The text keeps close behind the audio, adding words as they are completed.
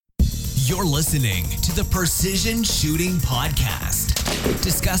You're listening to the Precision Shooting Podcast,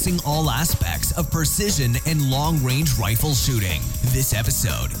 discussing all aspects of precision and long-range rifle shooting. This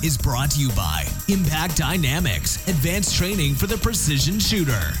episode is brought to you by Impact Dynamics, advanced training for the precision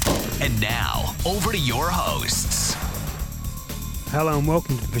shooter. And now, over to your hosts. Hello and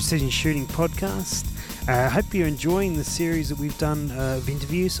welcome to the Precision Shooting Podcast. I hope you're enjoying the series that we've done of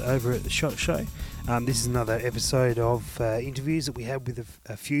interviews over at the SHOT Show. This is another episode of interviews that we had with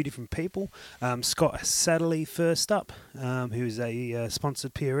a few different people. Scott Satterley first up, who is a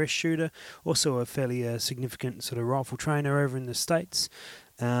sponsored PRS shooter, also a fairly significant sort of rifle trainer over in the States.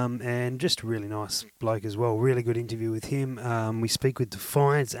 And just a really nice bloke as well. Really good interview with him. We speak with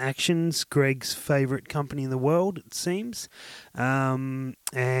Defiance Actions, Greg's favourite company in the world, it seems. And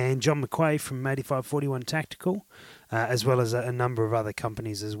John McQuay from 8541 Tactical, as well as a number of other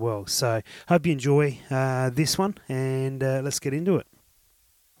companies as well. So hope you enjoy this one, and let's get into it.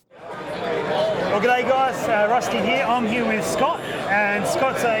 Well, g'day guys, Rusty here. I'm here with Scott, and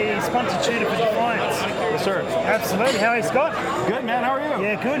Scott's a sponsored shooter for Defiance. Yes, sir. Absolutely. How are you, Scott? Good, man. How are you?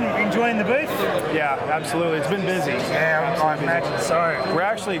 Yeah, good. Enjoying the booth? Yeah, absolutely. It's been busy. Yeah, I imagine so. We're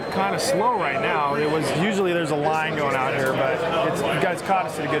actually kind of slow right now. It was usually there's a line going out here, but you guys caught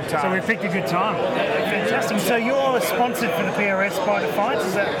us at a good time. So we picked a good time. Fantastic. So you're sponsored for the PRS by Defiance,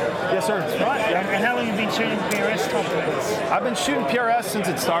 is that? Yes, sir. Right. And how long have you been shooting PRS top events? I've been shooting PRS since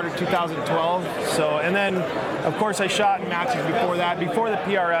it started 2012. So, and then of course I shot in matches before that, before the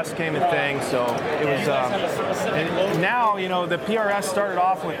PRS came a thing. So it was. And now, you know, the PRS started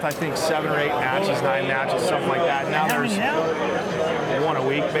off with, I think, 7 or 8 matches, 9 matches, something like that. Now there's one a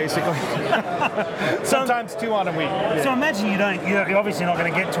week, basically. Sometimes 2 on a week. Yeah. So I imagine you're obviously not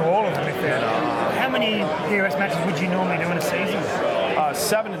going to get to all of them. How many PRS matches would you normally do in a season?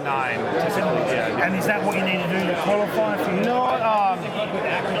 7 to 9. Yeah. And is that what you need to do to qualify for you? No,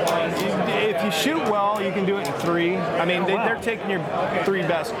 if you shoot well, you can do it in 3. I mean, they're taking your three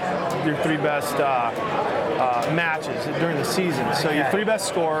best matches during the season. So your 3 best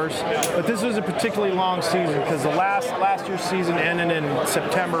scorers. But this was a particularly long season because the last year's season ended in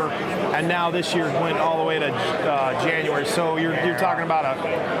September, and now this year went all the way to January. So you're talking about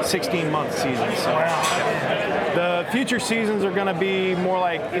a 16-month season. So the future seasons are going to be more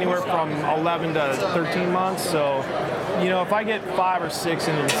like anywhere from 11 to 13 months. So, you know, if I get 5 or 6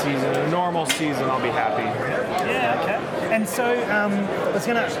 into the season, a normal season, I'll be happy. Yeah, okay. And so I was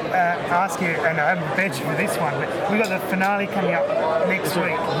going to ask you, and I haven't prepared you for this one, but we've got the finale coming up next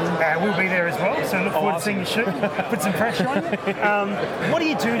week. We'll be there as well, so look forward to seeing you shoot. Put some pressure on you. What do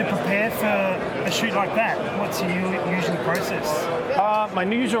you do to prepare for a shoot like that? What's your usual process? My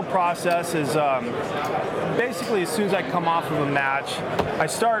usual process is basically as soon as I come off of a match, I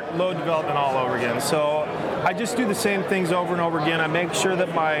start load development all over again. So I just do the same things over and over again. I make sure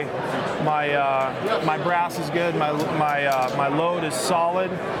that my brass is good, my load is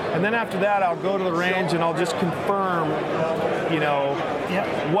solid, and then after that I'll go to the range and I'll just confirm, you know,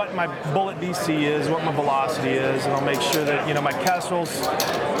 what my bullet BC is, what my velocity is, and I'll make sure that, you know, my Kestrel's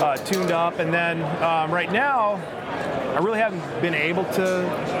tuned up. And then right now, I really haven't been able to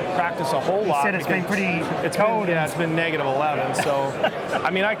practice a whole lot. You said it's been pretty cold. It's been negative 11. So, I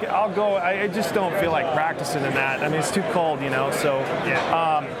mean, I'll go. I just don't feel like practicing in that. I mean, it's too cold, you know. So,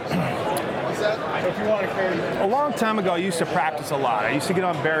 a long time ago, I used to practice a lot. I used to get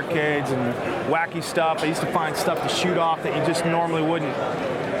on barricades and wacky stuff. I used to find stuff to shoot off that you just normally wouldn't.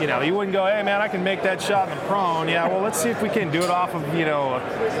 You know, you wouldn't go, hey man, I can make that shot in the prone. Yeah, well, let's see if we can do it off of, you know,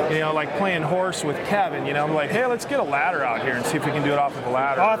 like playing horse with Kevin. You know, I'm like, hey, let's get a ladder out here and see if we can do it off of a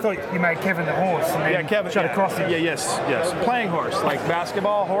ladder. Oh, I thought you made Kevin the horse. And then Kevin shot across it. Yeah, yes. Playing horse, like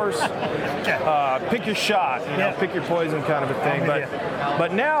basketball horse. Pick your shot, you know, pick your poison kind of a thing.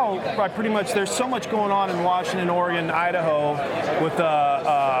 But now, there's so much going on in Washington, Oregon, Idaho with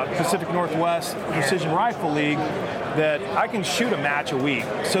Pacific Northwest Precision Rifle League that I can shoot a match a week.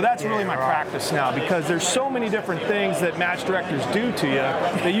 So that's really my practice now, because there's so many different things that match directors do to you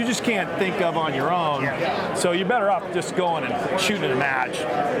that you just can't think of on your own. So you're better off just going and shooting a match.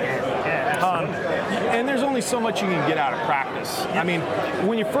 And there's only so much you can get out of practice. I mean,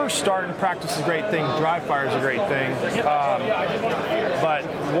 when you first start, and practice is a great thing, dry fire is a great thing. But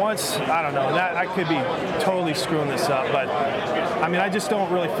once, I don't know, that I could be totally screwing this up, but I mean, I just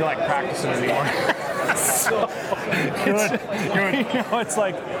don't really feel like practicing anymore. So, it's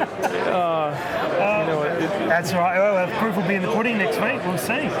like, That's right. Well, the proof will be in the pudding next week. We'll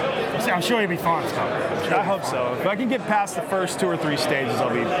see. I'm sure you'll be fine, Scott. I hope so. If I can get past the first 2 or 3 stages,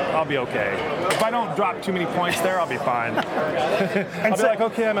 I'll be okay. If I don't drop too many points there, I'll be fine. I'll be like,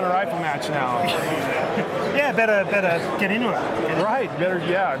 okay, I'm in a rifle match now. Yeah, better get into it. Right,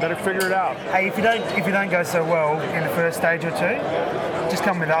 better figure it out. Hey, if you don't go so well in the first stage or two, just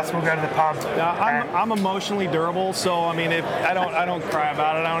come with us. We'll go to the pub. Now, I'm emotionally durable, so I mean, I don't cry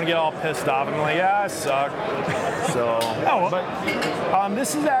about it. I don't get all pissed off. I'm like, yeah, I suck. So,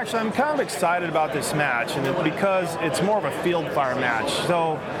 this is actually, I'm kind of excited about this match, and because it's more of a field fire match.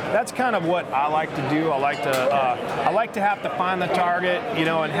 So that's kind of what I like to do. I like to have to find the target,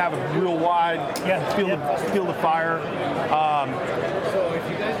 and have a real wide field of fire.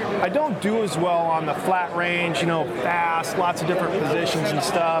 I don't do as well on the flat range, fast, lots of different positions and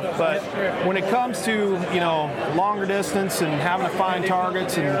stuff. But when it comes to, longer distance and having to find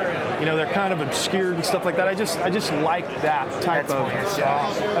targets and, they're kind of obscured and stuff like that, I just like that type of.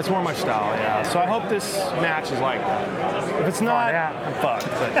 That's more my style, yeah. So I hope this match is like that. If it's not, I'm fucked.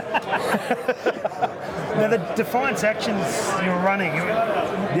 Now the Defiance actions you're running,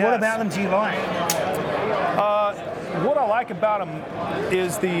 what about them do you like? What I like about them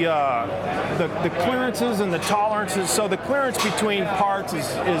is the clearances and the tolerances. So the clearance between parts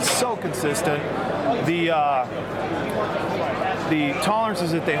is so consistent. The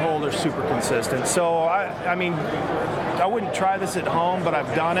tolerances that they hold are super consistent. So I mean, I wouldn't try this at home, but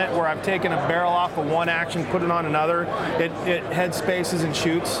I've done it where I've taken a barrel off of one action, put it on another. It head spaces and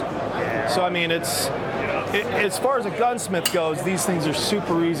shoots. So I mean, as far as a gunsmith goes, these things are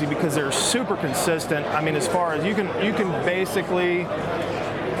super easy because they're super consistent. I mean, as far as you can basically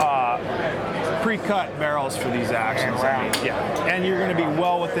pre-cut barrels for these actions. Wow. I mean, and you're going to be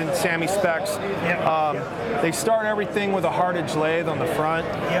well within SAAMI specs. They start everything with a hard edge lathe on the front.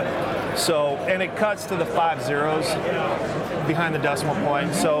 So, and it cuts to the 5 zeros behind the decimal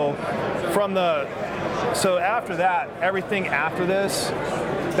point. So after that, everything after this,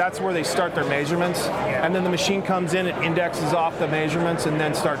 that's where they start their measurements. And then the machine comes in and indexes off the measurements and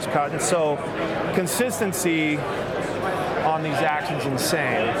then starts cutting. So consistency on these actions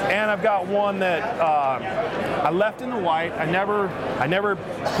insane. And I've got one that I left in the white. I never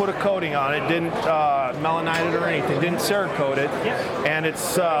put a coating on it, didn't melanite it or anything, didn't Cerakote it. And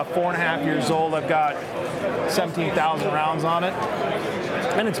it's 4.5 years old. I've got 17,000 rounds on it.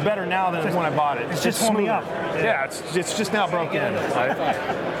 And it's better now than when I bought it. It's just warming up. Yeah, it's just now broken in. Right?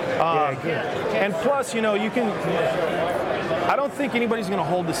 And plus, you can. I don't think anybody's going to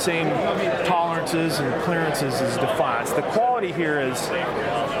hold the same tolerances and clearances as Defiance. The quality here is,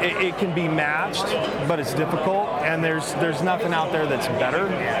 it can be matched, but it's difficult, and there's nothing out there that's better.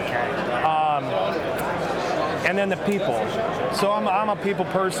 And then the people. So I'm a people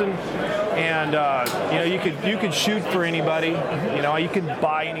person, and you could shoot for anybody. You can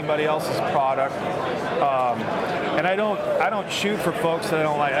buy anybody else's product. And I don't shoot for folks that I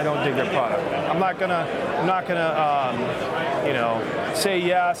don't like. I don't dig their product. I'm not gonna say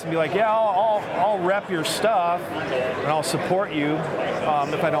yes and be like, yeah, I'll rep your stuff and I'll support you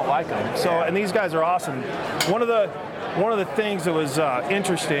if I don't like them. So, and these guys are awesome. One of the things that was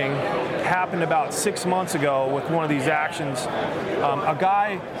interesting happened about 6 months ago with one of these actions. A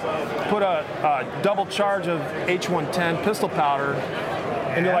guy put a double charge of H110 pistol powder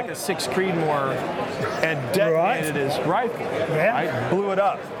into like a 6 Creedmoor and detonated his rifle. Right? Blew it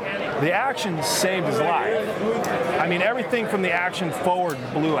up. The action saved his life. I mean, everything from the action forward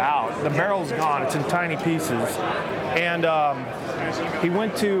blew out. The barrel's gone. It's in tiny pieces. And he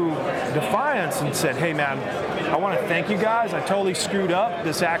went to Defiance and said, hey, man, I want to thank you guys. I totally screwed up.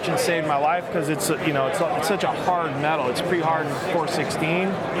 This action saved my life because it's such a hard metal. It's pre-hardened 416.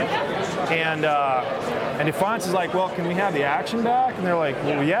 And Defiance is like, well, can we have the action back? And they're like,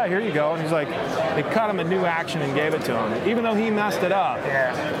 well, yeah, here you go. And he's like, they cut him a new action and gave it to him, even though he messed it up.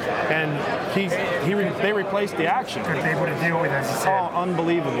 And they replaced the action. Good people to deal with, as you said. Oh,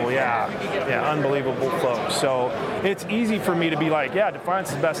 unbelievable, yeah, unbelievable folks. So it's easy for me to be like, yeah, Defiance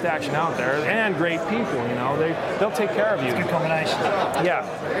is the best action out there, and great people. They'll take care of you. It's a good combination. Yeah.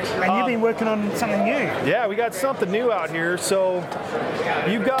 And you've been working on something new. Yeah, we got something new out here. So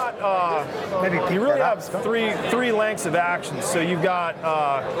you've got you really have three lengths of action. So you've got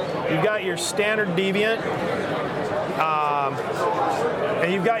your standard deviant,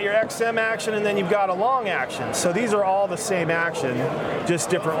 and you've got your XM action, and then you've got a long action. So these are all the same action, just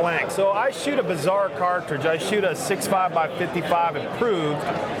different lengths. So I shoot a bizarre cartridge. I shoot a 6.5x55 improved,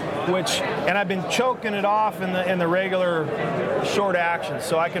 and I've been choking it off in the regular short action,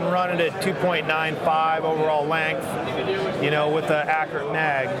 so I can run it at 2.95 overall length, with the accurate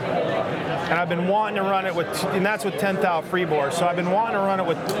mag. and I've been wanting to run it with, and that's with 10 thou free bore. So I've been wanting to run it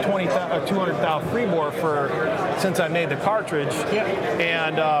with 200 thou free bore since I made the cartridge,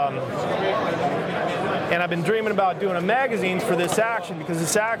 and I've been dreaming about doing a magazine for this action because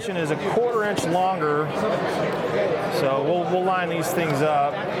this action is a 1/4 inch longer. So we'll line these things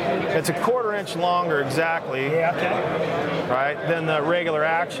up. It's a 1/4 inch longer exactly, right, than the regular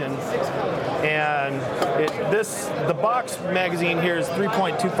action. And the box magazine here is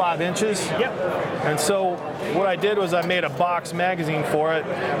 3.25 inches. Yep. And so what I did was I made a box magazine for it,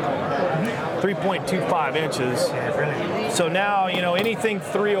 3.25 inches. Yeah, brilliant. So now, anything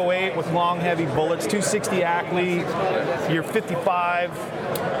 308 with long, heavy bullets, 260 Ackley, your 55,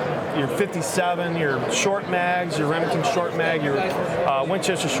 your 57, your short mags, your Remington short mag, your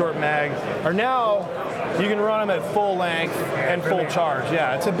Winchester short mag, are now, you can run them at full length and full charge.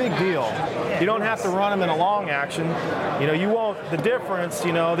 Yeah, it's a big deal. You don't have to run them in a long action. You won't, the difference,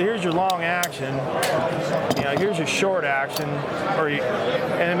 here's your long action, here's your short action,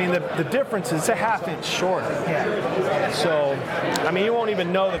 the difference is it's a 1/2 inch shorter. So, you won't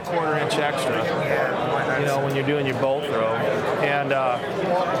even know the 1/4 inch extra, when you're doing your bolt throw. And,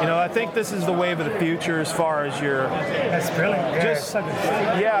 I think this is the wave of the future as far as your... That's brilliant.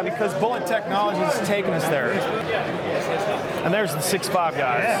 Yeah, because bullet technology has taken us there. And there's the 6'5"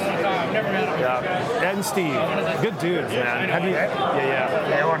 guys. Yeah. Ed and Steve, good dudes, man. Have you?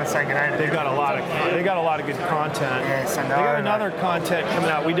 Yeah. I want to say good night. They got a lot of good content. They got another content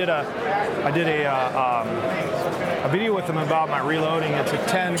coming out. I did a video with them about my reloading. It's a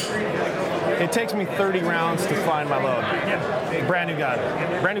 10. It takes me 30 rounds to find my load. Brand new gun,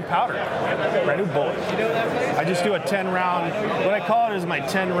 brand new powder, brand new bullet. I just do a 10 round. What I call it is my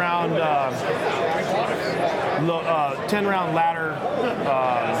 10 round. 10 round ladder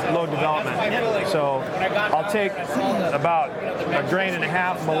load development. So I'll take about 1.5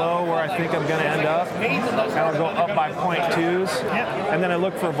 grains below where I think I'm going to end up, and I'll go up by 0.2s, and then I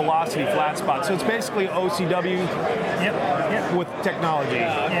look for a velocity flat spot. So it's basically OCW with technology.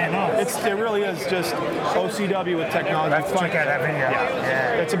 It really is just OCW with technology. Check out that video.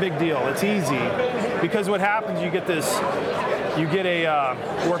 It's a big deal. It's easy because what happens, you get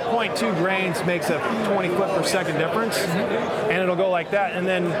where 0.2 grains makes a 20 foot per second difference, and it'll go like that, and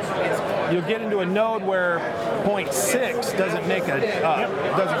then you'll get into a node where 0.6 doesn't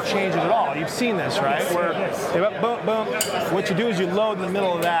doesn't change it at all. You've seen this, right? Where boom, boom. What you do is you load in the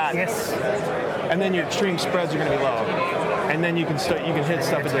middle of that, and then your extreme spreads are going to be low, and then you can hit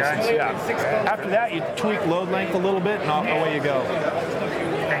stuff at distance. After that, you tweak load length a little bit, and away you go.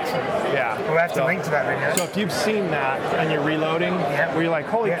 Yeah. We'll have to link to that video. So if you've seen that and you're reloading, where you're like,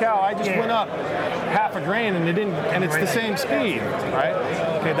 holy cow, I just went up 1/2 grain and it's the same speed, right?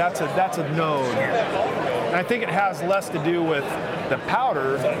 Okay, that's a node. And I think it has less to do with the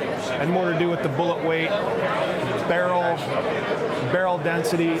powder and more to do with the bullet weight, barrel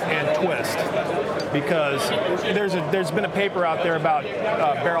density, and twist. Because there's been a paper out there about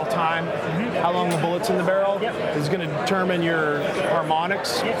barrel time, how long the bullet's in the barrel is going to determine your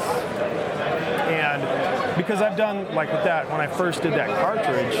harmonics. And because I've done, like with that, when I first did that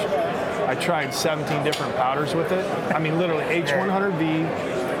cartridge, I tried 17 different powders with it. Literally H100V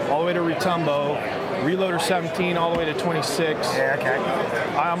all the way to Retumbo, Reloader 17 all the way to 26.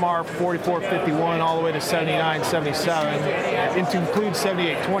 IMR 4451 all the way to 79, 77, and to include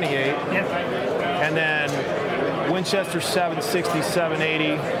 7828. And then Winchester 760,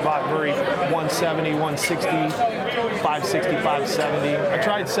 780, Botbury 170, 160, 560, 570. I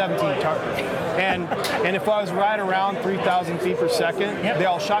tried 17 targets. And if I was right around 3,000 feet per second, they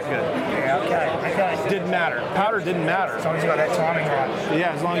all shot good. Didn't matter. Powder didn't matter. As long as you got that timing right.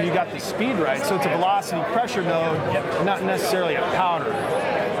 Yeah, as long as you got the speed right. So it's a velocity pressure node, not necessarily a powder.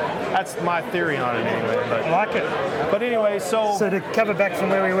 That's my theory on it anyway. But, I like it. But anyway, so to cover back from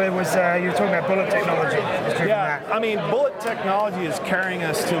where we were was you were talking about bullet technology. Bullet technology is carrying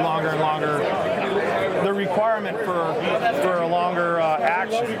us to longer and longer. The requirement for a longer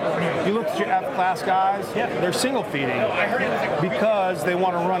action. You look at your F-class guys, they're single feeding because they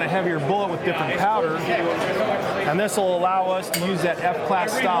want to run a heavier bullet with different powder, and this will allow us to use that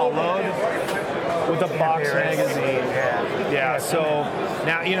F-class style load with a box magazine. So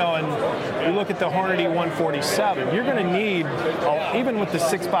now, and you look at the Hornady 147, you're going to need, even with the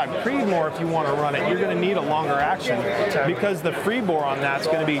 6.5 Creedmoor, if you want to run it, you're going to need a longer action because the free bore on that's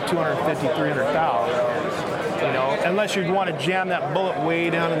going to be 250, 300 thou. Unless you'd want to jam that bullet way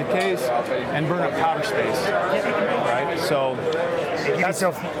down in the case and burn up powder space, right? So give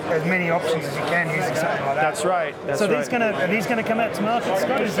yourself as many options as you can using something like that. That's right. So are these going to come out to market,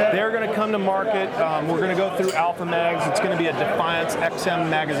 Scott? They're going to come to market. We're going to go through Alpha Mags. It's going to be a Defiance XM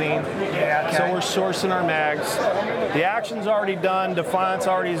magazine. Yeah, okay. So we're sourcing our mags. The action's already done. Defiance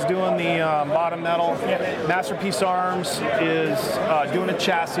already is doing the bottom metal. Masterpiece Arms is doing a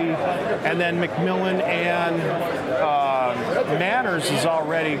chassis. And then McMillan and Manners has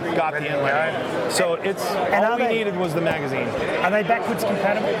already got the inlay. So all we needed was the magazine. Are they backwards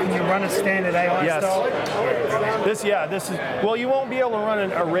compatible? Can you run a standard AI style? This is, well, you won't be able to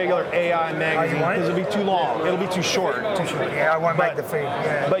run a regular AI magazine because it'll be too long. It'll be too short. Yeah, I won't make the feed.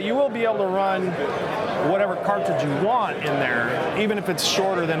 Yeah. But you will be able to run whatever cartridge you want in there, even if it's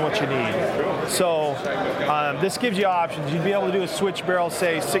shorter than what you need. So this gives you options. You'd be able to do a switch barrel,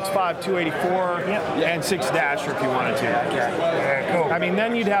 say 6.5 284 and 6 dasher if you wanted to. Yeah, cool. I mean,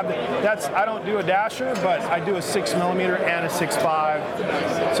 then you'd have I don't do a dasher, but I do a 6mm and a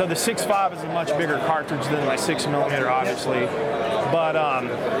 6.5. So the 6.5 is a much bigger cartridge than my 6mm, obviously. But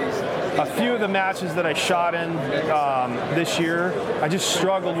a few of the matches that I shot in this year, I just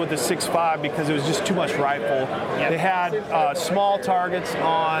struggled with the 6.5 because it was just too much rifle. They had small targets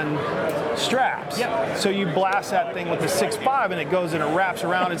on straps. So you blast that thing with the 6.5 and it goes and it wraps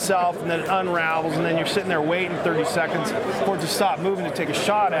around itself and then it unravels and then you're sitting there waiting 30 seconds for it to stop moving to take a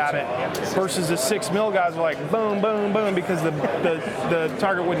shot at it, versus the 6mm guys were like boom, boom, boom, because the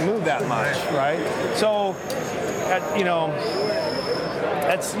target wouldn't move that much, right? So, that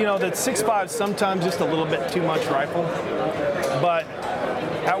 6.5 is sometimes just a little bit too much rifle. But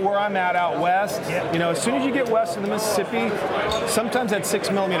at where I'm at out west, as soon as you get west of the Mississippi, sometimes that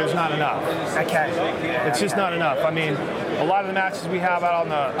 6mm is not enough. Okay. It's just not enough. I mean, a lot of the matches we have out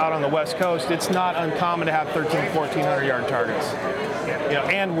on the West Coast, it's not uncommon to have 1,300, 1,400 yard targets.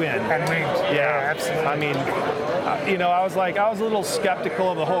 And wind. And wind. Yeah, absolutely. I mean, I was a little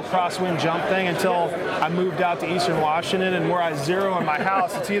skeptical of the whole crosswind jump thing until I moved out to Eastern Washington, and where I zero in my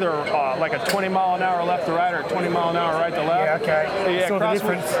house, it's either like a 20 mile an hour left to right or a 20 mile an hour right to left. Yeah, okay. Yeah, so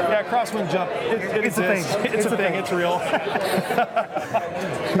crosswind jump. It's a thing. It's a thing. It's real.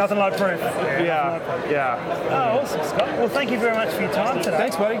 Nothing like proof. Yeah. Oh, awesome, Scott. Well, thank you very much for your time today.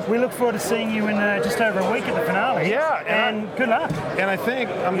 Thanks, buddy. We look forward to seeing you in just over a week at the finale. Yeah. And good luck. And I think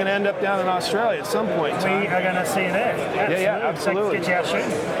I'm going to end up down in Australia at some point. We are going to see you there. Absolutely. Yeah, absolutely. Get you out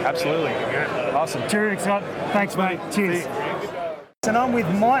shooting. Absolutely. Awesome. Terrific, Scott. Thanks, mate. Cheers. See you. And I'm with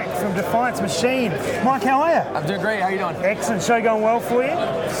Mike from Defiance Machine. Mike, how are you? I'm doing great. How are you doing? Excellent. Show going well for you?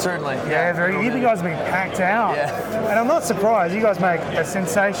 Certainly. Yeah, very good. You guys have been packed out. Yeah. And I'm not surprised. You guys make a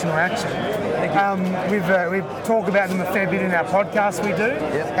sensational action. Thank you. We've talked about them a fair bit in our podcast we do.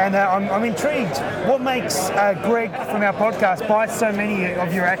 Yep. And I'm intrigued. What makes Greg from our podcast buy so many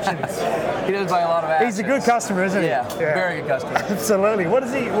of your actions? He does buy a lot of actions. He's a good customer, isn't he? Yeah, very good customer. Absolutely.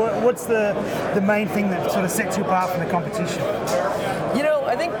 What's the main thing that sort of sets you apart from the competition?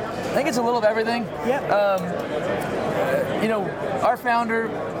 I think it's a little of everything. Yeah. Our founder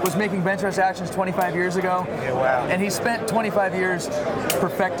was making bench press actions 25 years ago. Yeah, wow. And he spent 25 years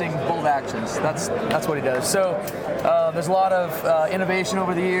perfecting bolt actions. That's what he does. So there's a lot of innovation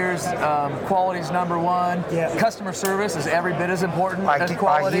over the years. Quality's number one. Yeah. Customer service is every bit as important as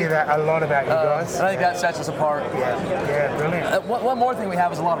quality. I hear that a lot about you guys. And I think that sets us apart. Yeah, brilliant. One more thing we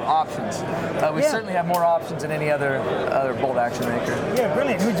have is a lot of options. We certainly have more options than any other bolt action maker. Yeah,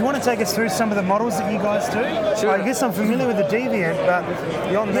 brilliant. Do you want to take us through some of the models that you guys do? Sure. I guess I'm familiar with the Deviant, but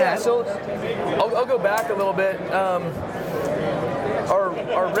beyond that. Yeah, so I'll go back a little bit.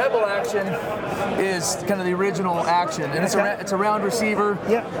 Our Rebel action is kind of the original action, and it's a round receiver.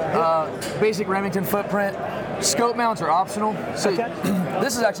 Basic Remington footprint. Scope mounts are optional, so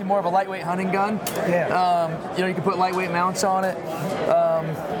this is actually more of a lightweight hunting gun. You can put lightweight mounts on it.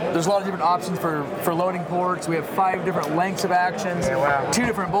 There's a lot of different options for loading ports. We have 5 different lengths of actions, 2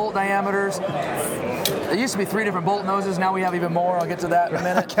 different bolt diameters. There used to be 3 different bolt noses. Now we have even more. I'll get to that in a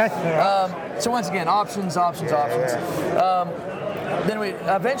minute. So once again, options. Then we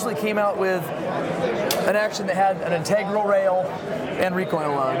eventually came out with an action that had an integral rail and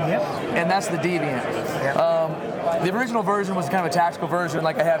recoil lug, and that's the Deviant. The original version was kind of a tactical version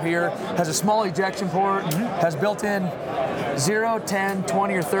like I have here. Has a small ejection port, has built-in 0, 10,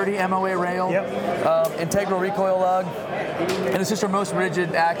 20, or 30 MOA rail, integral recoil lug, and it's just our most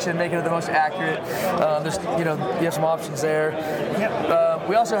rigid action, making it the most accurate. You have some options there.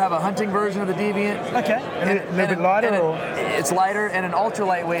 We also have a hunting version of the Deviant. A little bit lighter? It's lighter, and an ultra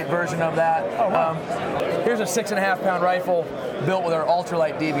lightweight version of that. Oh, wow. Here's a 6.5-pound rifle built with our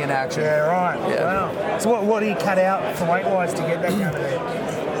ultralight Deviant action. Yeah, right. Wow. So what do you cut out for weight-wise to get that down to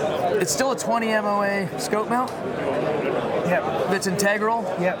there? It's still a 20 MOA scope mount. that's integral,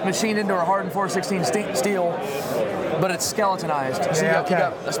 machined into a hardened 416 steel, but it's skeletonized. So you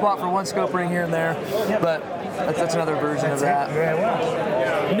got a spot for one scope ring here and there, but that's another version of that.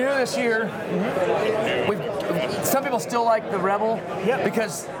 New this year, some people still like the Rebel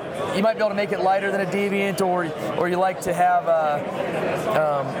because you might be able to make it lighter than a Deviant, or you like to have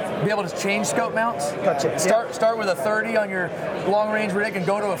be able to change scope mounts. Gotcha. Start with a 30 on your long range rig and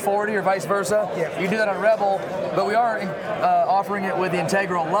go to a 40 or vice versa. You do that on Rebel, but we are offering it with the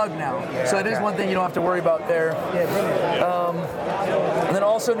integral lug now. So it is one thing you don't have to worry about there. And then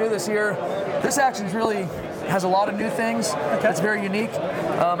also new this year, this action's really has a lot of new things. It's very unique.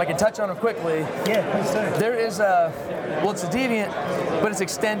 I can touch on them quickly. Yeah, please do. There is it's a Deviant, but it's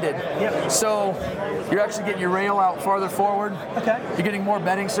extended. So you're actually getting your rail out farther forward. You're getting more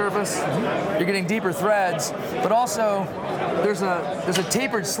bedding surface. You're getting deeper threads, but also there's a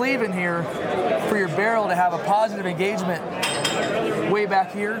tapered sleeve in here for your barrel to have a positive engagement way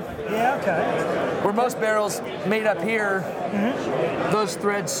back here. Where most barrels made up here, those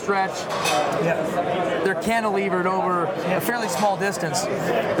threads stretch. They're cantilevered over a fairly small distance.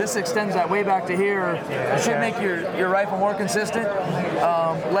 This extends that way back to here. It should make your rifle more consistent,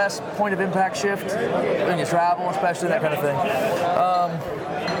 less point of impact shift when you travel, especially that kind of thing.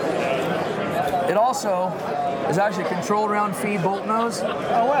 It also is actually a controlled round feed bolt nose.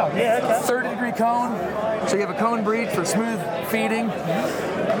 30-degree cone, so you have a cone breech for smooth feeding.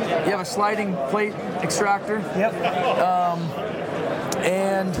 You have a sliding plate extractor.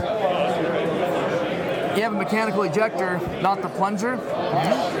 And you have a mechanical ejector, not the plunger.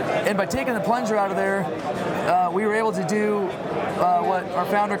 And by taking the plunger out of there, we were able to do what our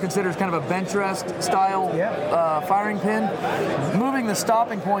founder considers kind of a bench rest style firing pin, moving the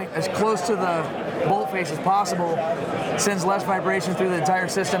stopping point as close to the bolt face as possible, sends less vibration through the entire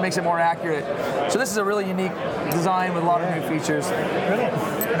system, makes it more accurate. So this is a really unique design with a lot of new features. Brilliant.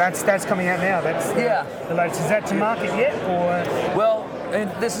 And that's coming out now. That's the latest. Is that to market yet, or? Well, and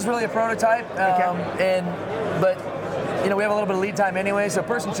this is really a prototype, but we have a little bit of lead time anyway, so a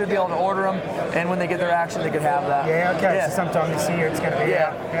person should be able to order them, and when they get their action, they could have that. So sometime this year it's going to be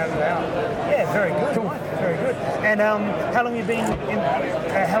out and about. Yeah, very good. Cool. Very good. And how long have you been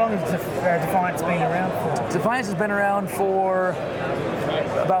how long has Defiance been around for? Defiance has been around for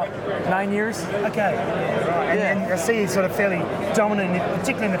about 9 years. And I see you sort of fairly dominant,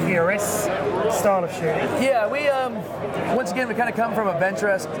 particularly in the PRS style of shooting. We once again we kind of come from a bench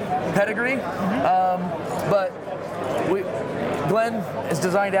rest pedigree, but Glenn has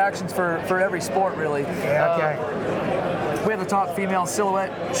designed actions for every sport, really. We have the top female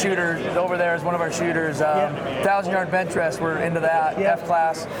silhouette shooter over there as one of our shooters. 1,000-yard bench rest, we're into that, F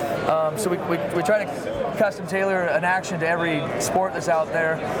class. So we try to custom tailor an action to every sport that's out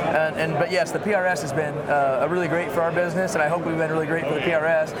there. But yes, the PRS has been really great for our business, and I hope we've been really great for the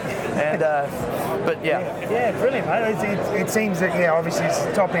PRS. And brilliant, mate. It seems that obviously it's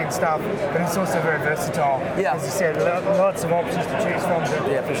top end stuff, but it's also very versatile. As you said, lots of options to choose from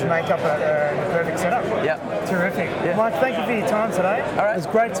to make up the perfect setup. Terrific. Mike, thank you for your time today. All right. It was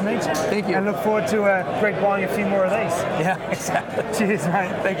great to meet you. Thank you. And look forward to Greg buying a few more of these. Exactly. Cheers,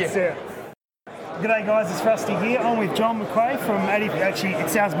 mate. Thank you. See ya. G'day guys, it's Rusty here. I'm with John McQuay from 80. Actually, it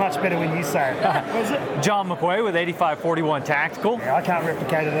sounds much better when you say it. What is it? John McQuay with 8541 Tactical. I can't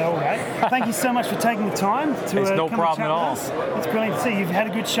replicate it all, mate. Thank you so much for taking the time to it's no come problem and chat with us. It's brilliant to see. You've had a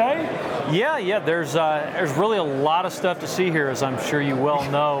good show? Yeah. There's really a lot of stuff to see here, as I'm sure you well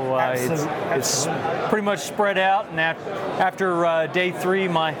know. It's pretty much spread out, and after day 3,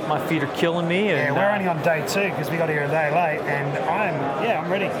 my feet are killing me. And, we're only on day 2 because we got here a day late, and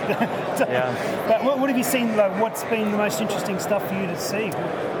I'm ready. But what have you seen? What's been the most interesting stuff for you to see?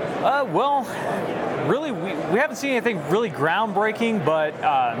 Really, we haven't seen anything really groundbreaking, but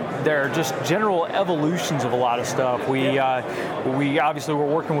there are just general evolutions of a lot of stuff. We obviously were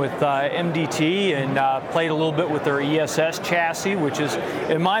working with MDT and played a little bit with their ESS chassis, which is,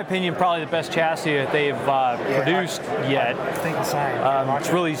 in my opinion, probably the best chassis that they've produced yet. I think the same. It's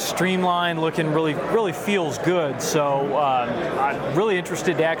really streamlined looking, really feels good. So I'm really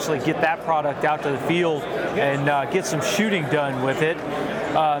interested to actually get that product out to the field and get some shooting done with it.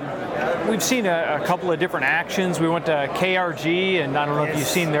 We've seen a couple of different actions. We went to KRG, and I don't know if you've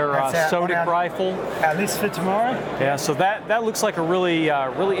seen their Sodic rifle. Our list for tomorrow. Yeah, so that looks like a really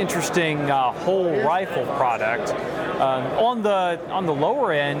interesting whole rifle product. On the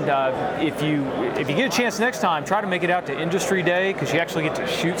lower end, if you get a chance next time, try to make it out to Industry Day, because you actually get to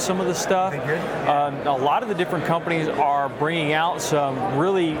shoot some of the stuff. A lot of the different companies are bringing out some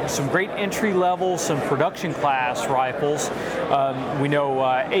great entry level, some production class rifles. We know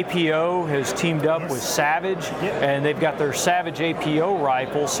APO APO has teamed up with Savage, and they've got their Savage APO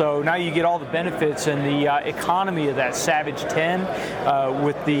rifle. So now you get all the benefits and the economy of that Savage 10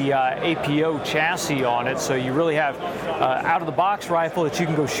 with the APO chassis on it. So you really have out-of-the-box rifle that you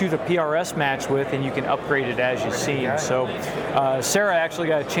can go shoot a PRS match with, and you can upgrade it as you see. So Sarah actually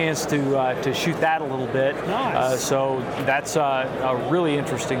got a chance to shoot that a little bit. Nice. So that's a really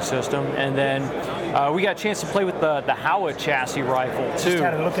interesting system. And then we got a chance to play with the Howa chassis rifle too. Just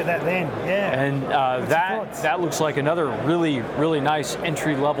had a look at that then, yeah. And that looks like another really nice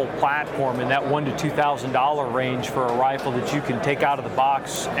entry-level platform in that $1,000 to $2,000 range for a rifle that you can take out of the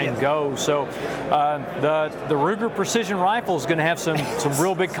box and go. So the Ruger Precision Rifle is going to have some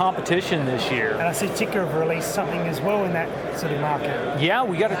real big competition this year. And I see Tikka have released something as well in that sort of market. Yeah,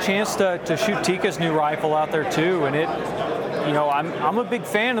 we got a chance to shoot Tikka's new rifle out there too, and I'm a big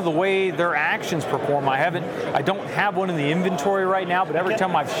fan of the way their actions perform. I don't have one in the inventory right now, but every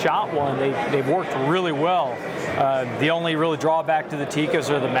time I've shot one, they've worked really well. The only really drawback to the Tikkas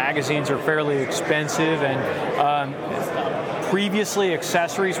are the magazines are fairly expensive, and previously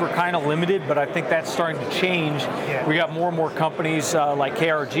accessories were kind of limited, but I think that's starting to change. Yeah. We got more and more companies like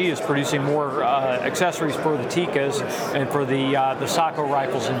KRG is producing more accessories for the Tikkas and for the Sako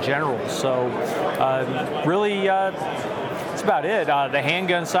rifles in general. So really. That's about it. The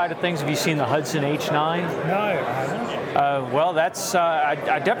handgun side of things, have you seen the Hudson H9? No, I haven't. Well, that's I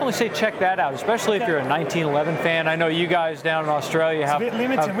definitely say check that out, especially if you're a 1911 fan. I know you guys down in Australia have... It's a bit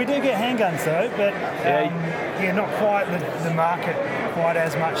limited. We do get handguns though, but not quite the market quite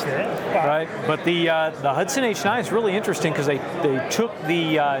as much there. But. Right, but the Hudson H9 is really interesting because they took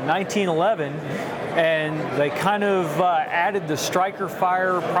the 1911 and they kind of added the striker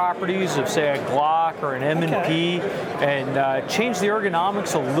fire properties of, say, a Glock or an M&P, and changed the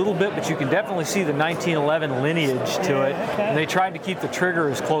ergonomics a little bit, but you can definitely see the 1911 lineage to it. Okay. And they tried to keep the trigger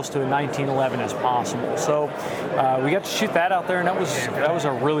as close to a 1911 as possible. So we got to shoot that out there, and that was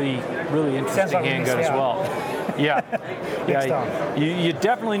a really interesting like handgun as well. Yeah, you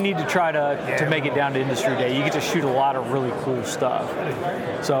definitely need to try to make it down to Industry Day. You get to shoot a lot of really cool stuff.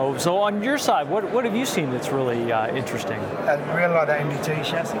 So on your side, what have you seen that's really interesting? I really like that MDT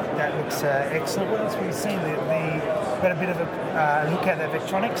chassis. That looks excellent. What else have we seen? We've got a bit of a look at the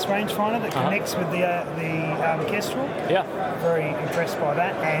Victronics rangefinder that connects with the Kestrel. Yeah. Very impressed by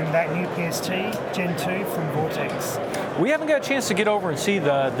that. And that new PST Gen 2 from Vortex. We haven't got a chance to get over and see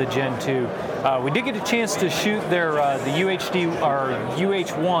the Gen 2. We did get a chance to shoot their the UHD or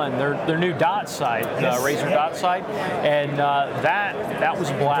UH1, their new dot sight, Razor dot sight, and that was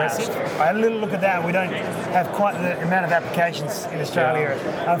a blast. Impressive. I had a little look at that. We don't have quite the amount of applications in Australia,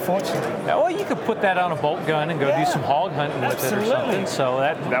 unfortunately. Well, you could put that on a bolt gun and go do some hog hunting with it or something. So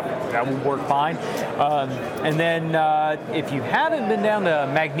that would work fine. And then if you haven't been down to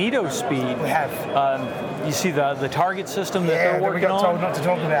Magneto Speed, we have. You see the target system that they're working on? we got told not to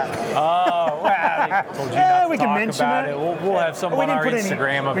talk about. Oh, well, they told you not we to can talk mention about it. We'll have some on our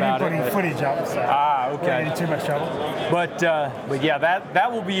Instagram about it. We didn't put any footage up, so okay. we don't get in too much trouble. But yeah,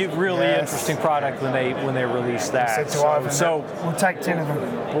 that will be a really interesting product when they release that. So we'll take 10 of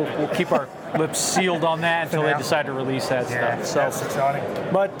them. We'll keep our lips sealed on that until they decide to release that stuff. So that's exciting.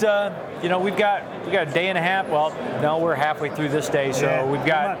 But we've got a day and a half. Well, no, we're halfway through this day, so we've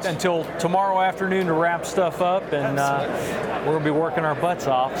got until tomorrow afternoon to wrap stuff up, and we're gonna be working our butts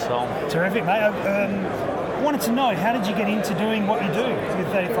off. So terrific, mate. I wanted to know, how did you get into doing what you do with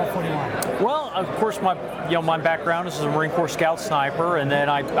 3541? Well, of course, my background is as a Marine Corps Scout Sniper, and then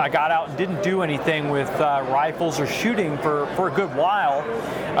I got out and didn't do anything with rifles or shooting for a good while.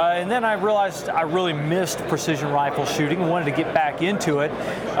 And then I realized I really missed precision rifle shooting and wanted to get back into it.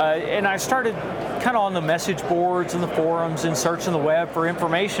 And I started kind of on the message boards and the forums and searching the web for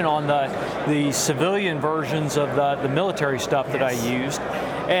information on the civilian versions of the military stuff that I used.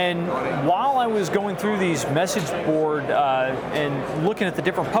 And while I was going through these message board and looking at the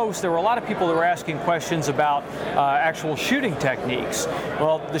different posts, there were a lot of people that were asking questions about actual shooting techniques.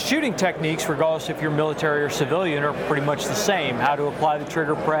 Well, the shooting techniques, regardless if you're military or civilian, are pretty much the same. How to apply the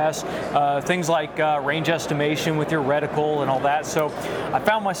trigger press, things like range estimation with your reticle and all that. So I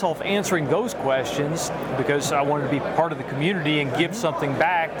found myself answering those questions because I wanted to be part of the community and give something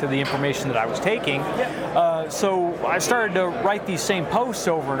back to the information that I was taking. So I started to write these same posts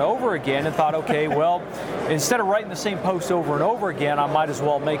over and over again and thought, okay, well, instead of writing the same post over and over again, I might as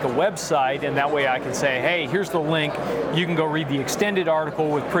well make a website, and that way I can say, hey, here's the link. You can go read the extended article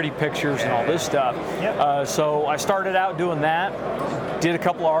with pretty pictures and all this stuff. So I started out doing that. did a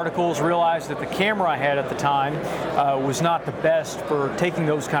couple of articles, realized that the camera I had at the time was not the best for taking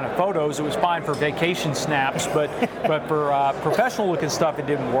those kind of photos. It was fine for vacation snaps, but for professional looking stuff, it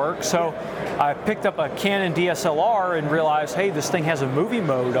didn't work. So I picked up a Canon DSLR and realized, hey, this thing has a movie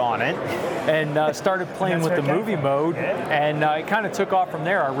mode on it, and started playing with the movie mode, and it kind of took off from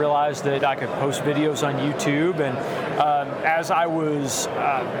there. I realized that I could post videos on YouTube, and as I was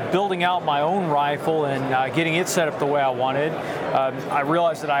building out my own rifle and getting it set up the way I wanted, I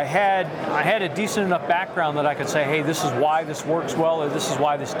realized that I had a decent enough background that I could say, hey, this is why this works well, or this is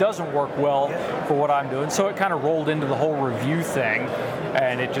why this doesn't work well for what I'm doing. So it kind of rolled into the whole review thing,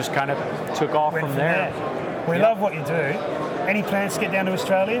 and it just kind of took off from there. We love what you do. Any plans to get down to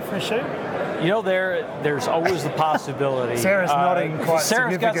Australia for a shoot? You know, there's always the possibility. Sarah's nodding quite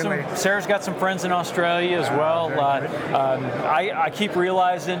significantly. Sarah's got some friends in Australia as well. I keep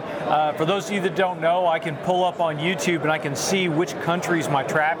realizing, for those of you that don't know, I can pull up on YouTube and I can see which countries my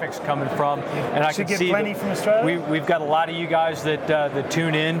traffic's coming from, and I can see plenty from Australia. We've got a lot of you guys that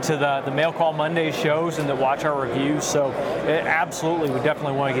tune in to the Mail Call Monday shows and that watch our reviews. So absolutely, we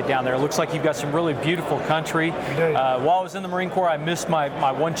definitely want to get down there. It looks like you've got some really beautiful country. While I was in the Marine Corps, I missed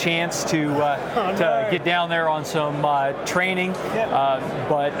my one chance to get down there on some training,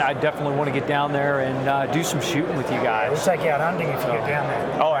 but I definitely want to get down there and do some shooting with you guys. We'll take you out hunting if you get down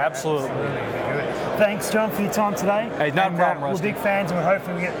there. Oh, absolutely. Thanks, John, for your time today. Hey, not a problem, Rusty. We're big fans, and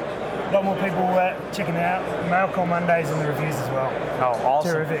hopefully we get a lot more people checking out Mail Call Mondays and the reviews as well. Oh,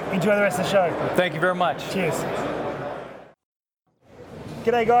 awesome. Terrific. Enjoy the rest of the show. Thank you very much. Cheers.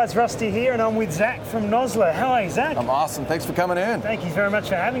 G'day guys, Rusty here, and I'm with Zach from Nosler. How are you, Zach? I'm awesome. Thanks for coming in. Thank you very much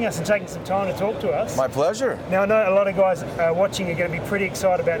for having us and taking some time to talk to us. My pleasure. Now, I know a lot of guys watching are going to be pretty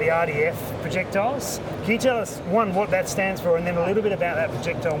excited about the RDF projectiles. Can you tell us, one, what that stands for, and then a little bit about that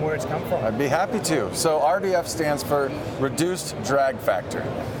projectile and where it's come from? I'd be happy to. So RDF stands for Reduced Drag Factor.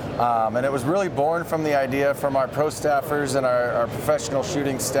 And it was really born from the idea from our pro staffers and our professional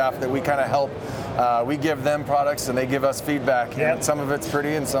shooting staff that we kind of help. We give them products and they give us feedback. Yep. And some of it's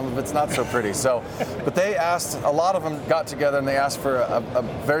pretty and some of it's not so pretty. So, but they asked, a lot of them got together and they asked for a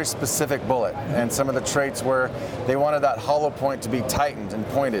very specific bullet. And some of the traits were they wanted that hollow point to be tightened and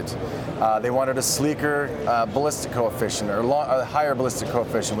pointed. They wanted a sleeker ballistic coefficient, or a higher ballistic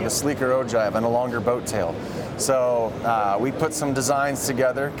coefficient with a sleeker ogive and a longer boat tail. So we put some designs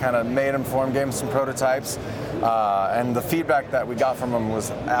together, kind of made them for them, gave them some prototypes, and the feedback that we got from them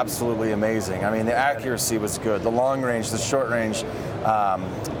was absolutely amazing. I mean, the accuracy was good, the long range, the short range,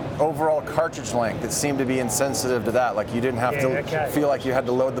 overall cartridge length, it seemed to be insensitive to that. Like you didn't have to feel like you had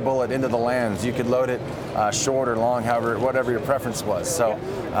to load the bullet into the lands. You could load it short or long, however, whatever your preference was. So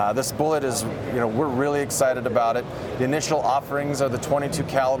this bullet is, we're really excited about it. The initial offerings are the 22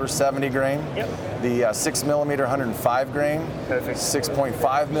 caliber 70 grain, the 6mm 105 grain,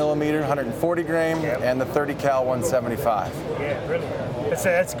 6.5mm 140 grain, and the 30 cal 175. Yeah, brilliant.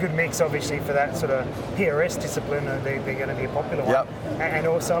 That's a good mix, obviously, for that sort of PRS discipline. They're going to be a popular one. And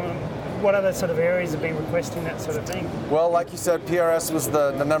also, what other sort of areas have been requesting that sort of thing? Well, like you said, PRS was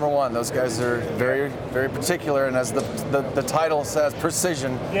the number one. Those guys are very, very particular, and as the title says,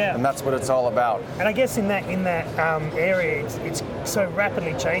 precision, and that's what it's all about. And I guess in that area, it's so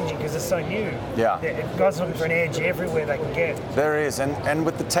rapidly changing because it's so new. Guys are looking for an edge everywhere they can get. There is, and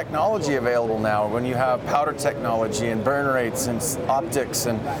with the technology available now, when you have powder technology and burn rates and optics,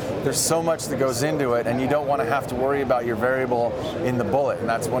 and there's so much that goes into it, and you don't want to have to worry about your variable in the bullet, and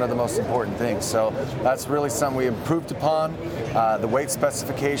that's one of the most important things. So that's really something we improved upon. The weight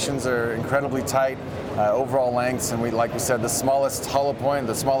specifications are incredibly tight, overall lengths, and like we said, the smallest hollow point,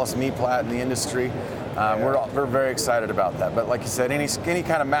 the smallest me-plat in the industry. We're very excited about that. But like you said, any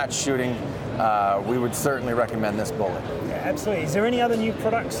kind of match shooting, we would certainly recommend this bullet. Absolutely. Is there any other new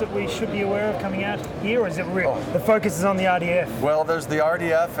products that we should be aware of coming out here, or is it the focus is on the RDF? Well, there's the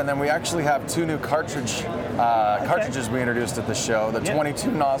RDF, and then we actually have two new cartridges we introduced at the show. The 22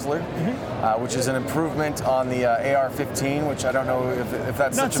 Nosler, which is an improvement on the AR-15, which I don't know if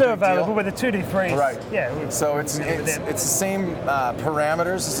that's not such a so big available, deal. but the 223s. Right. Yeah. So it's the same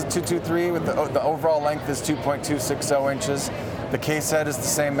parameters as the 223, with the overall length is 2.260 inches. The case head is the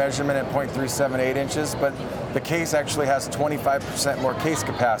same measurement at 0.378 inches, but the case actually has 25% more case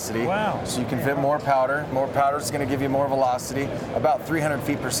capacity. Wow. So you can fit more powder. More powder is going to give you more velocity, about 300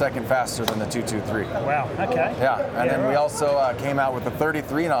 feet per second faster than the 223. Wow, okay. Yeah, and then we also came out with the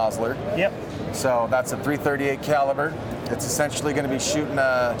 33 Nosler. Yep. So that's a .338 caliber. It's essentially going to be shooting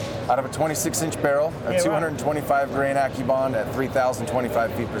out of a 26-inch barrel, a 225 grain AccuBond at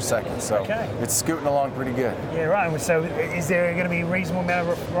 3,025 feet per second. So it's scooting along pretty good. Yeah, right. So is there going to be a reasonable amount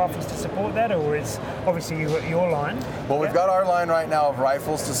of rifles to support that, or is obviously your line? Well, we've got our line right now of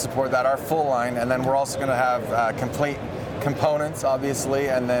rifles to support that, our full line, and then we're also going to have complete components, obviously,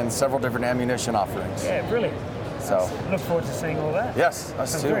 and then several different ammunition offerings. Yeah, brilliant. So look forward to seeing all that. Yes,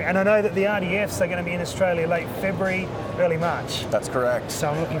 us too. And I know that the RDFs are going to be in Australia late February, early March. That's correct. So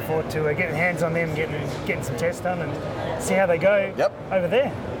I'm looking forward to getting hands on them, getting some tests done, and see how they go over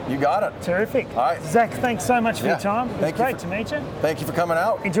there. You got it. Terrific. All right. Zach, thanks so much for your time. It was great to meet you. Thank you for coming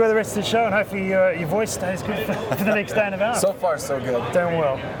out. Enjoy the rest of the show, and hopefully your voice stays good for the next day and a half. So far, so good. Doing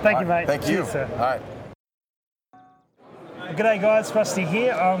well. Thank you, mate. Thank you. Cheers, sir. All right. G'day guys, Rusty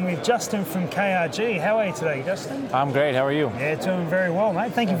here. I'm with Justin from KRG. How are you today, Justin? I'm great, how are you? Yeah, doing very well,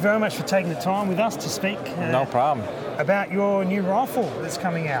 mate. Thank you very much for taking the time with us to speak no problem. About your new rifle that's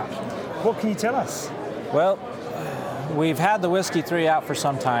coming out. What can you tell us? Well, we've had the Whiskey 3 out for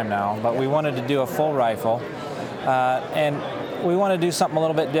some time now, but we wanted to do a full rifle. And we want to do something a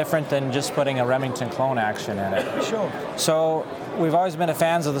little bit different than just putting a Remington clone action in it. Sure. So we've always been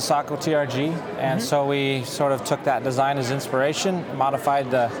fans of the Sako TRG, and so we sort of took that design as inspiration, modified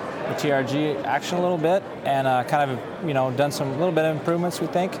the TRG action a little bit, and kind of done some little bit of improvements, we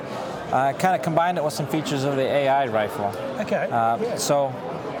think. Kind of combined it with some features of the AI rifle. Okay. So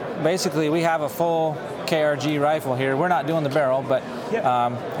basically we have a full KRG rifle here. We're not doing the barrel, but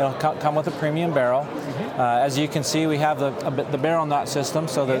it'll come with a premium barrel. As you can see, we have the barrel nut system,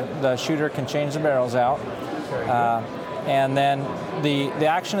 so the shooter can change the barrels out. And then the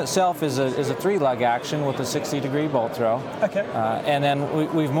action itself is a 3-lug action with a 60-degree bolt throw. Okay. And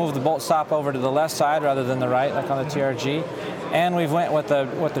then we've moved the bolt stop over to the left side rather than the right, like on the TRG. And we've went with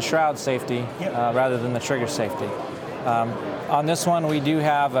the shroud safety rather than the trigger safety. On this one, we do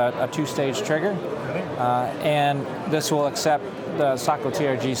have a 2-stage trigger, and this will accept the Sako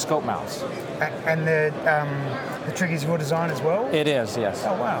TRG scope mounts. And the trigger's your design as well? It is, yes.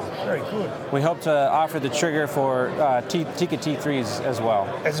 Oh, wow. Very good. We hope to offer the trigger for Tikka T3s as well.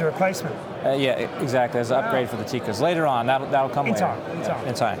 As a replacement? Yeah, exactly, as an upgrade for the Tikkas. Later on, that'll come later.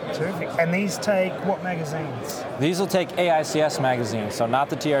 In time. Terrific. And these take what magazines? These will take AICS magazines, so not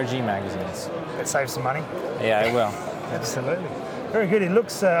the TRG magazines. That saves some money? Yeah, it will. Absolutely. Very good. It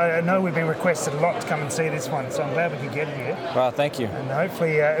looks, I know we've been requested a lot to come and see this one, so I'm glad we could get it here. Well, thank you. And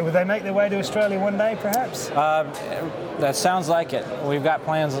hopefully, will they make their way to Australia one day, perhaps? That sounds like it. We've got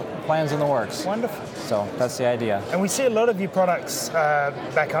plans in the works. Wonderful. So that's the idea. And we see a lot of your products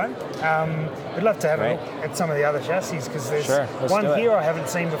back home. We'd love to have a look at some of the other chassis, because there's one here I haven't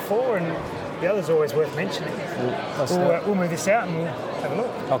seen before, and the other's always worth mentioning. We'll move this out and we'll have a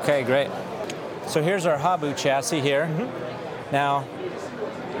look. Okay, great. So here's our Habu chassis here. Now,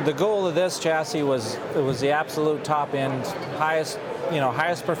 the goal of this chassis was the absolute top end,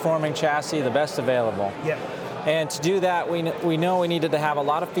 highest performing chassis, the best available. Yeah. And to do that, we know we needed to have a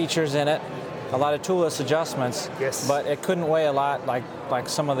lot of features in it, a lot of toolless adjustments. Yes. But it couldn't weigh a lot like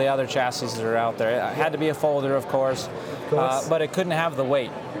some of the other chassis that are out there. It had to be a folder, of course. But it couldn't have the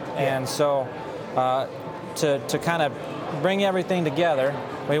weight. Yeah. And so to kind of bring everything together,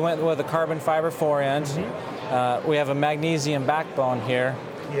 we went with a carbon fiber forend. We have a magnesium backbone here,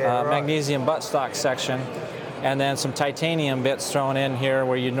 magnesium buttstock section, and then some titanium bits thrown in here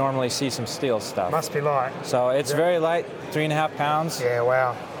where you normally see some steel stuff. Must be light. So it's very light, 3.5 pounds. Yeah,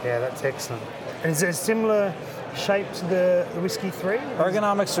 wow. Yeah, that's excellent. And is it a similar shape to the Whiskey 3?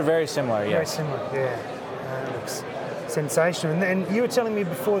 Ergonomics are very similar, Very similar, yeah. Looks sensational. And you were telling me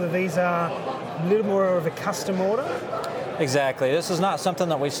before that these are a little more of a custom order? Exactly. This is not something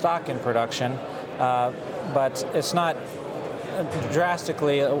that we stock in production. But it's not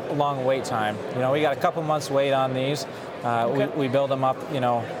drastically a long wait time. We got a couple months wait on these. We build them up,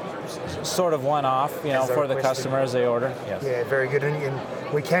 sort of one-off, for the customer as they order. Yes. Yeah, very good.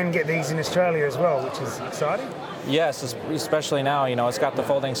 And we can get these in Australia as well, which is exciting. Yes, especially now, it's got the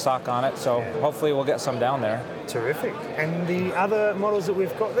folding stock on it, so hopefully we'll get some down there. Terrific. And the other models that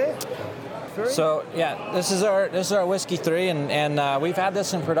we've got there? So this is our Whiskey 3, and we've had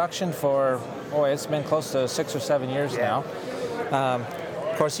this in production for it's been close to 6 or 7 years now.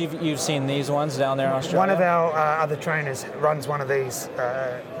 Of course, you've seen these ones down there in Australia. One of our other trainers runs one of these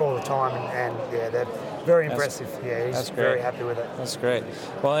all the time, and they're very impressive. He's very happy with it. That's great.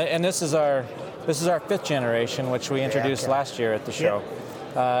 Well, and this is our 5th generation, which we introduced last year at the show.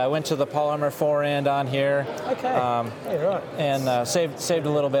 I went to the polymer forend on here. Okay. And saved a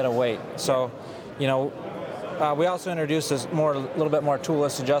little bit of weight. So, we also introduced a little bit more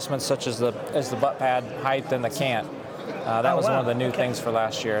toolless adjustments, such as the butt pad height and the cant. That was one of the new things for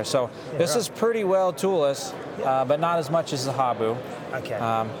last year. So this is pretty well toolless, but not as much as the Habu.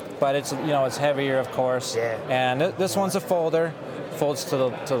 Okay. But it's it's heavier, of course. Yeah. And this one's a folder, folds to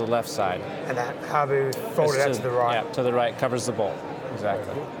the left side. And that Habu folded out to the right. Yeah, to the right, covers the bolt.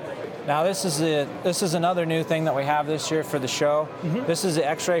 Exactly. Now this is another new thing that we have this year for the show. This is the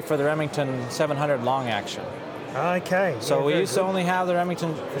X-ray for the Remington 700 long action. Okay. So we used to only have the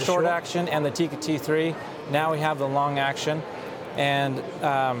Remington short action and the Tikka T3. Now we have the long action. And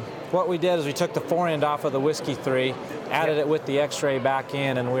what we did is we took the fore-end off of the Whiskey 3, added it with the X-ray back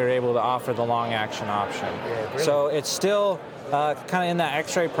in, and we were able to offer the long action option. Yeah, so it's still kind of in that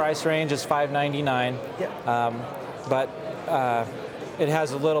X-ray price range. It's $599. But it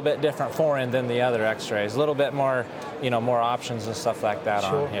has a little bit different fore-end than the other X-rays. A little bit more, more options and stuff like that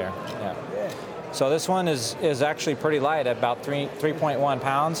on here. Yeah. So this one is actually pretty light at about 3.1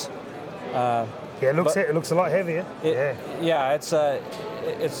 pounds. It looks a lot heavier. Yeah,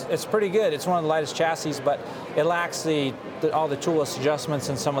 it's pretty good. It's one of the lightest chassis, but it lacks all the toolless adjustments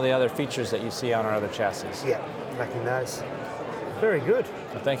and some of the other features that you see on our other chassis. Yeah, lacking those. Very good.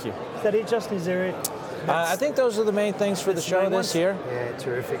 Well, thank you. Is that it, Justin? Is there it? I think those are the main things for the show this year. Yeah,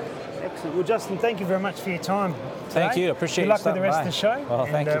 terrific. Excellent. Well, Justin, thank you very much for your time today. Thank you. Appreciate it. Good luck with the rest of the show. Well,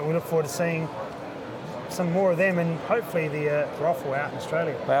 thank you. We look forward to seeing some more of them and hopefully the raffle out in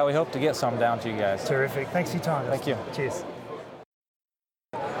Australia. Well, we hope to get some down to you guys. Terrific. Thanks for your time. Thank you. Cheers.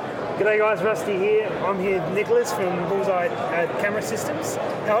 G'day guys, Rusty here. I'm here with Nicholas from Bullseye Camera Systems.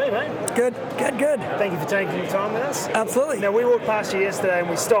 How are you, mate? Good. Thank you for taking the time with us. Absolutely. Now, we walked past you yesterday and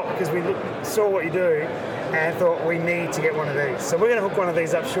we stopped because we saw what you do and thought we need to get one of these. So we're going to hook one of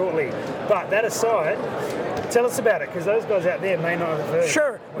these up shortly. But that aside, tell us about it, because those guys out there may not have heard.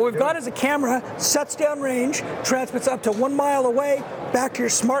 Sure. What we've got is a camera, sets down range, transmits up to 1 mile away, back to your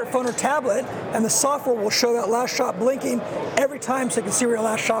smartphone or tablet, and the software will show that last shot blinking every time so you can see where your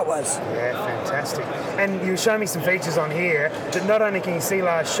last shot was. Yeah, fantastic. And you show me some features on here that not only can you see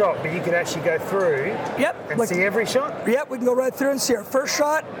last shot, but you could actually go through and see every shot? Yep, we can go right through and see our first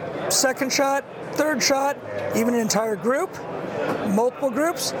shot, second shot, third shot, even an entire group, multiple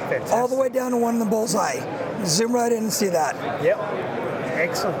groups, all the way down to one in the bullseye. Zoom right in and see that. Yep.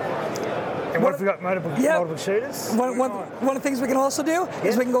 Excellent. And what if we've got multiple shooters? One of the things we can also do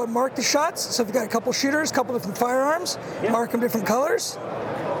is we can go and mark the shots. So if you've got a couple shooters, a couple different firearms, mark them different colors.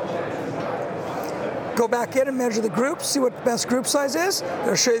 Go back in and measure the groups, see what the best group size is.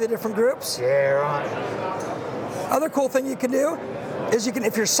 It'll show you the different groups. Yeah, right. Other cool thing you can do is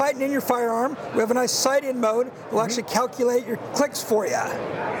if you're sighting in your firearm, we have a nice sight-in mode. We'll actually calculate your clicks for you.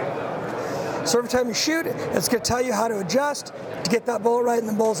 So every time you shoot, it's going to tell you how to adjust to get that bullet right in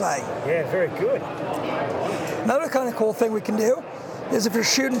the bullseye. Yeah, very good. Another kind of cool thing we can do is if you're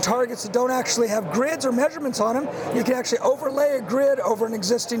shooting targets that don't actually have grids or measurements on them, you can actually overlay a grid over an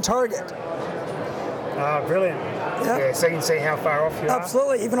existing target. Brilliant. Yeah, so you can see how far off you are.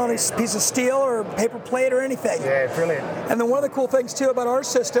 Absolutely, even on a piece of steel or paper plate or anything. Yeah, brilliant. And then one of the cool things too about our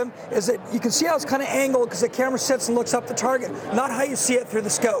system is that you can see how it's kind of angled because the camera sits and looks up the target, not how you see it through the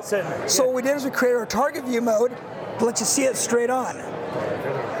scope. Certainly. So what we did is we created our target view mode to let you see it straight on.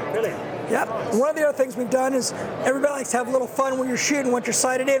 Brilliant. Yep. One of the other things we've done is everybody likes to have a little fun when you're shooting. Once you're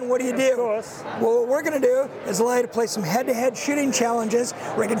sighted in, what do you do? Of course. Well, what we're going to do is allow you to play some head-to-head shooting challenges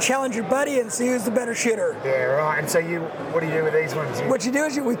where you can challenge your buddy and see who's the better shooter. Yeah, right. And so what do you do with these ones? What you do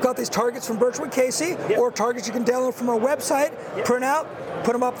is we've got these targets from Birchwood Casey, or targets you can download from our website, print out,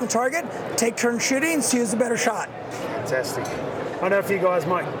 put them up on the target, take turns shooting, and see who's the better shot. Fantastic. I know a few guys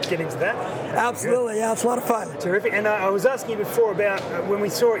might get into that. Absolutely, yeah, it's a lot of fun. Terrific. And I was asking you before about when we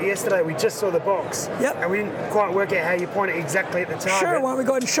saw it yesterday, we just saw the box. Yep. And we didn't quite work out how you point it exactly at the target. Sure, why don't we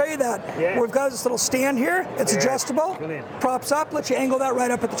go ahead and show you that? Yeah. We've got this little stand here. It's adjustable. Brilliant. Props up, lets you angle that right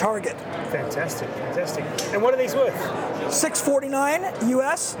up at the target. Fantastic. And what are these worth? $649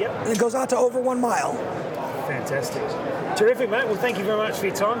 US. Yep. And it goes out to over 1 mile. Fantastic. Terrific, mate. Well, thank you very much for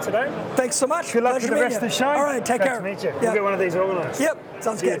your time today. Thanks so much. Good luck with the rest of the show. All right, take care. Great to meet you. We'll get one of these organised. Yep,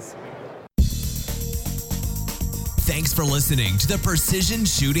 sounds good. Thanks for listening to the Precision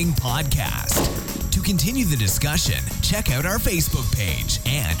Shooting Podcast. To continue the discussion, check out our Facebook page.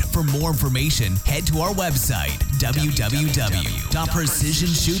 And for more information, head to our website,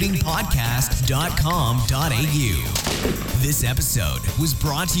 www.precisionshootingpodcast.com.au. This episode was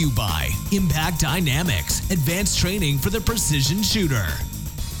brought to you by Impact Dynamics, advanced training for the precision shooter.